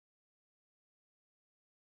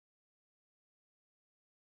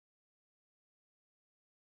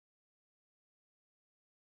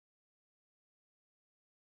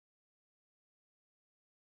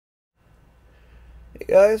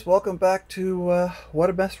Hey guys, welcome back to What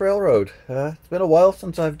a Mess Railroad. It's been a while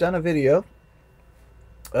since I've done a video.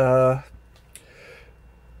 Uh,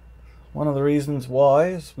 One of the reasons why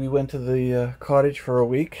is we went to the cottage for a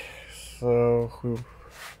week, so we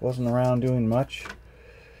wasn't around doing much.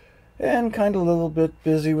 And kind of a little bit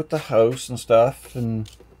busy with the house and stuff, and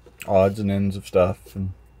odds and ends of stuff,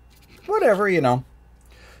 and whatever, you know.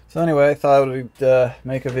 So anyway, I thought I'd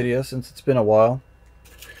make a video since it's been a while.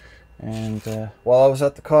 And while I was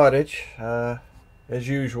at the cottage, as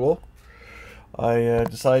usual, I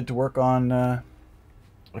decided to work on a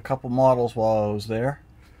couple models while I was there.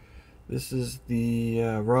 This is the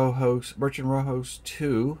Merchant Row House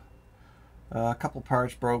 2. A couple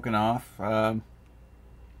parts broken off. I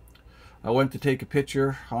went to take a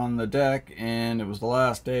picture on the deck, and it was the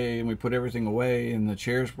last day, and we put everything away, and the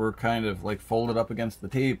chairs were kind of like folded up against the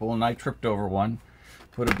table, and I tripped over one,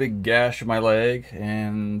 put a big gash in my leg,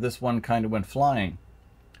 and this one kind of went flying.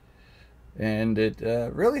 And it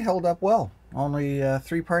really held up well. Only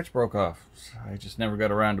 3 parts broke off. I just never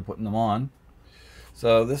got around to putting them on.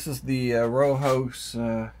 So this is the row house.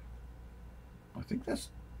 I think that's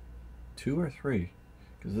 2 or 3,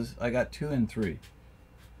 because I got 2 and 3.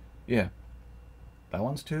 Yeah, that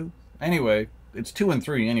one's 2. Anyway, it's 2 and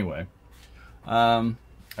 3 anyway. I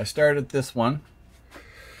started this one.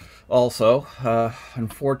 Also,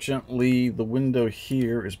 unfortunately, the window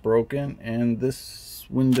here is broken, and this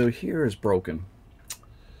window here is broken.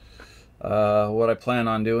 What I plan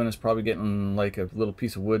on doing is probably getting like a little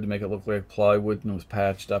piece of wood to make it look like plywood, and it was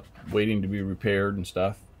patched up, waiting to be repaired and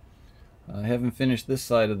stuff. I haven't finished this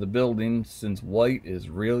side of the building since white is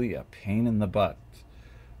really a pain in the butt.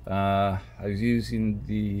 I was using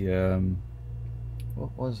the,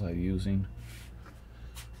 what was I using?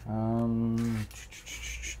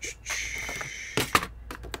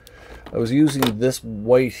 I was using this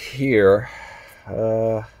white here.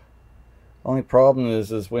 Only problem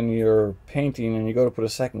is when you're painting and you go to put a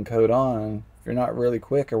second coat on, if you're not really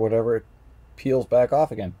quick or whatever, it peels back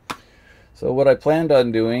off again. So what I planned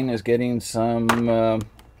on doing is getting some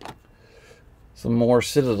more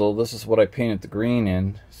Citadel. This is what I painted the green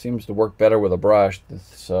in. Seems to work better with a brush,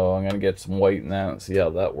 so I'm going to get some white in that and see how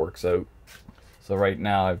that works out. So right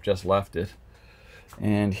now I've just left it.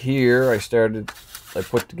 And here I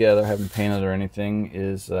put together, haven't painted or anything,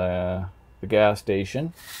 is the gas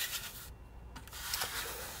station.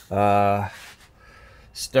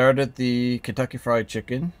 Started the Kentucky Fried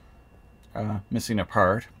Chicken, missing a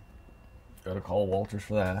part. Gotta call Walters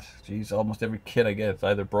for that. Geez, almost every kit I get, it's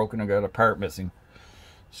either broken or got a part missing.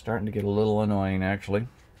 Starting to get a little annoying, actually.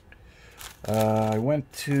 I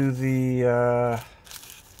went to the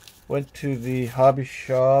hobby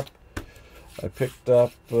shop. I picked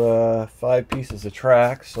up 5 pieces of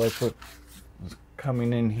track, so I put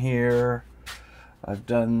coming in here. I've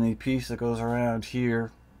done the piece that goes around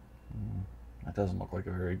here. That doesn't look like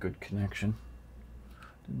a very good connection.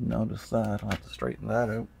 Didn't notice that. I'll have to straighten that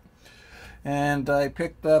out. And I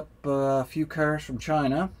picked up a few cars from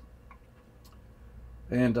China.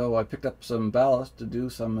 And I picked up some ballast to do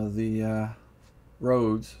some of the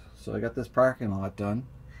roads. So I got this parking lot done.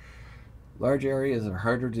 Large areas are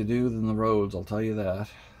harder to do than the roads, I'll tell you that.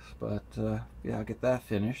 But yeah, I'll get that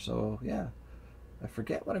finished. So yeah, I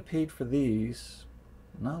forget what I paid for these.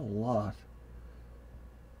 Not a lot.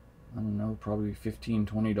 I don't know, probably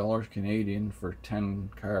 $15–20 Canadian for 10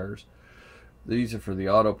 cars. These are for the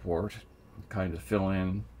auto port, kind of fill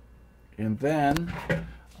in. And then,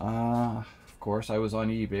 of course, I was on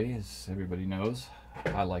eBay, as everybody knows.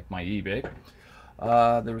 I like my eBay.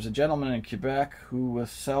 There was a gentleman in Quebec who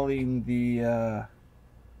was selling the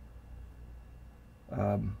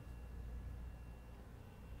what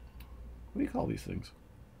do you call these things?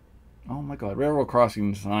 Oh my God, railroad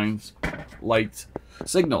crossing signs, lights,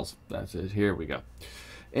 signals. That's it. Here we go.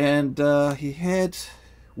 And he had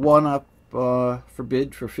one up for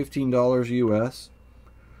bid for $15 US.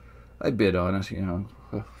 I bid on it, you know,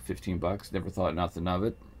 15 bucks. Never thought nothing of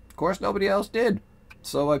it. Of course, nobody else did.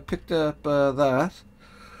 So I picked up that.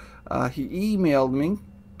 He emailed me,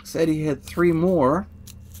 said he had 3 more.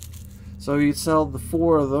 So he'd sell the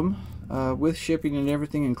 4 of them with shipping and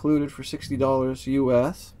everything included for $60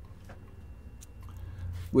 US.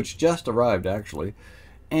 Which just arrived, actually.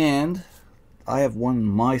 And I have one in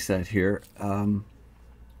my set here.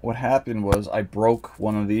 What happened was I broke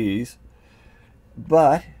one of these,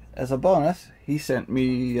 but as a bonus he sent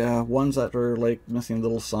me ones that are like missing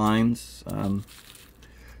little signs.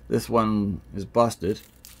 This one is busted,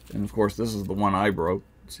 and of course this is the one I broke.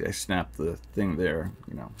 See, I snapped the thing there,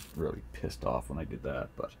 you know, really pissed off when I did that,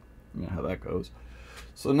 but you know how that goes.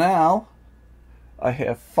 So now I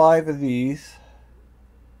have 5 of these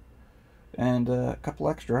and a couple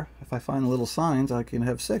extra. If I find the little signs, I can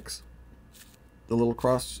have 6. The little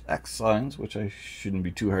cross X signs, which I shouldn't be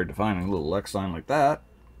too hard to find, a little X sign like that.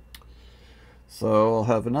 So I'll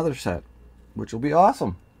have another set, which will be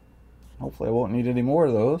awesome. Hopefully I won't need any more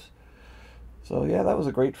of those. So yeah, that was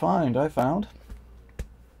a great find I found.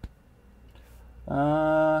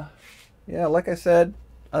 Yeah, like I said,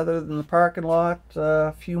 other than the parking lot,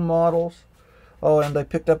 a few models. Oh, and I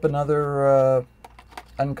picked up another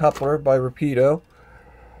uncoupler by Rapido.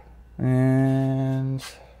 And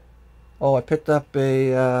oh, I picked up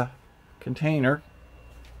a container.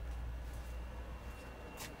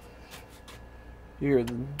 Here,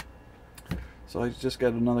 so I just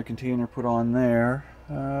got another container put on there.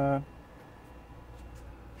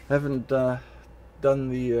 Haven't done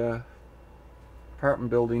the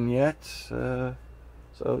apartment building yet. So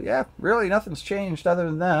yeah, really nothing's changed other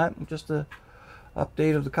than that. Just a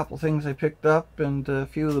update of the couple things I picked up and a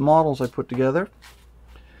few of the models I put together.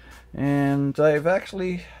 And I've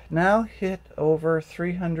actually now hit over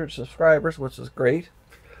 300 subscribers, which is great.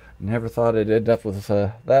 Never thought I'd end up with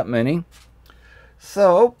that many.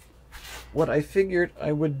 So what I figured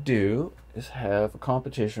I would do is have a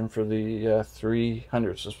competition for the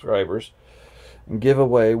 300 subscribers and give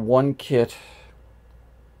away one kit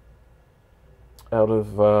out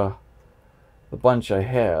of the bunch I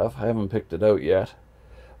have. I haven't picked it out yet.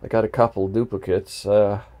 I got a couple duplicates,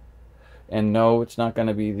 and no, it's not going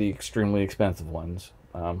to be the extremely expensive ones.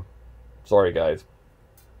 Sorry guys.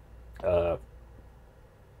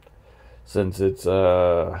 Since it's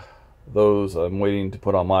those I'm waiting to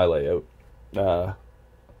put on my layout. I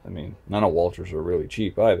mean, none of Walter's are really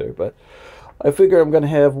cheap either, but I figure I'm going to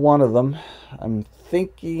have one of them. I'm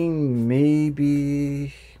thinking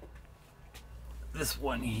maybe this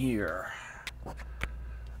one here.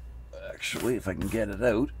 Actually, if I can get it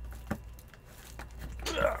out.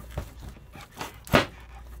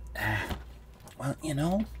 Well, you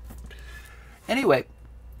know. Anyway,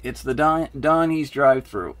 it's the Donnie's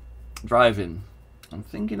drive-in. I'm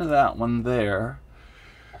thinking of that one there.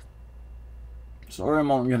 Sorry,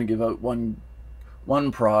 I'm only going to give out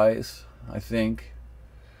one prize, I think.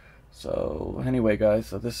 So anyway, guys,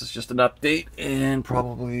 so this is just an update and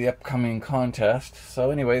probably the upcoming contest.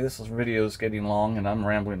 So anyway, this video is getting long and I'm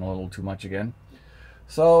rambling a little too much again.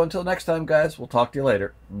 So until next time, guys, we'll talk to you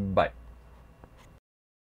later. Bye.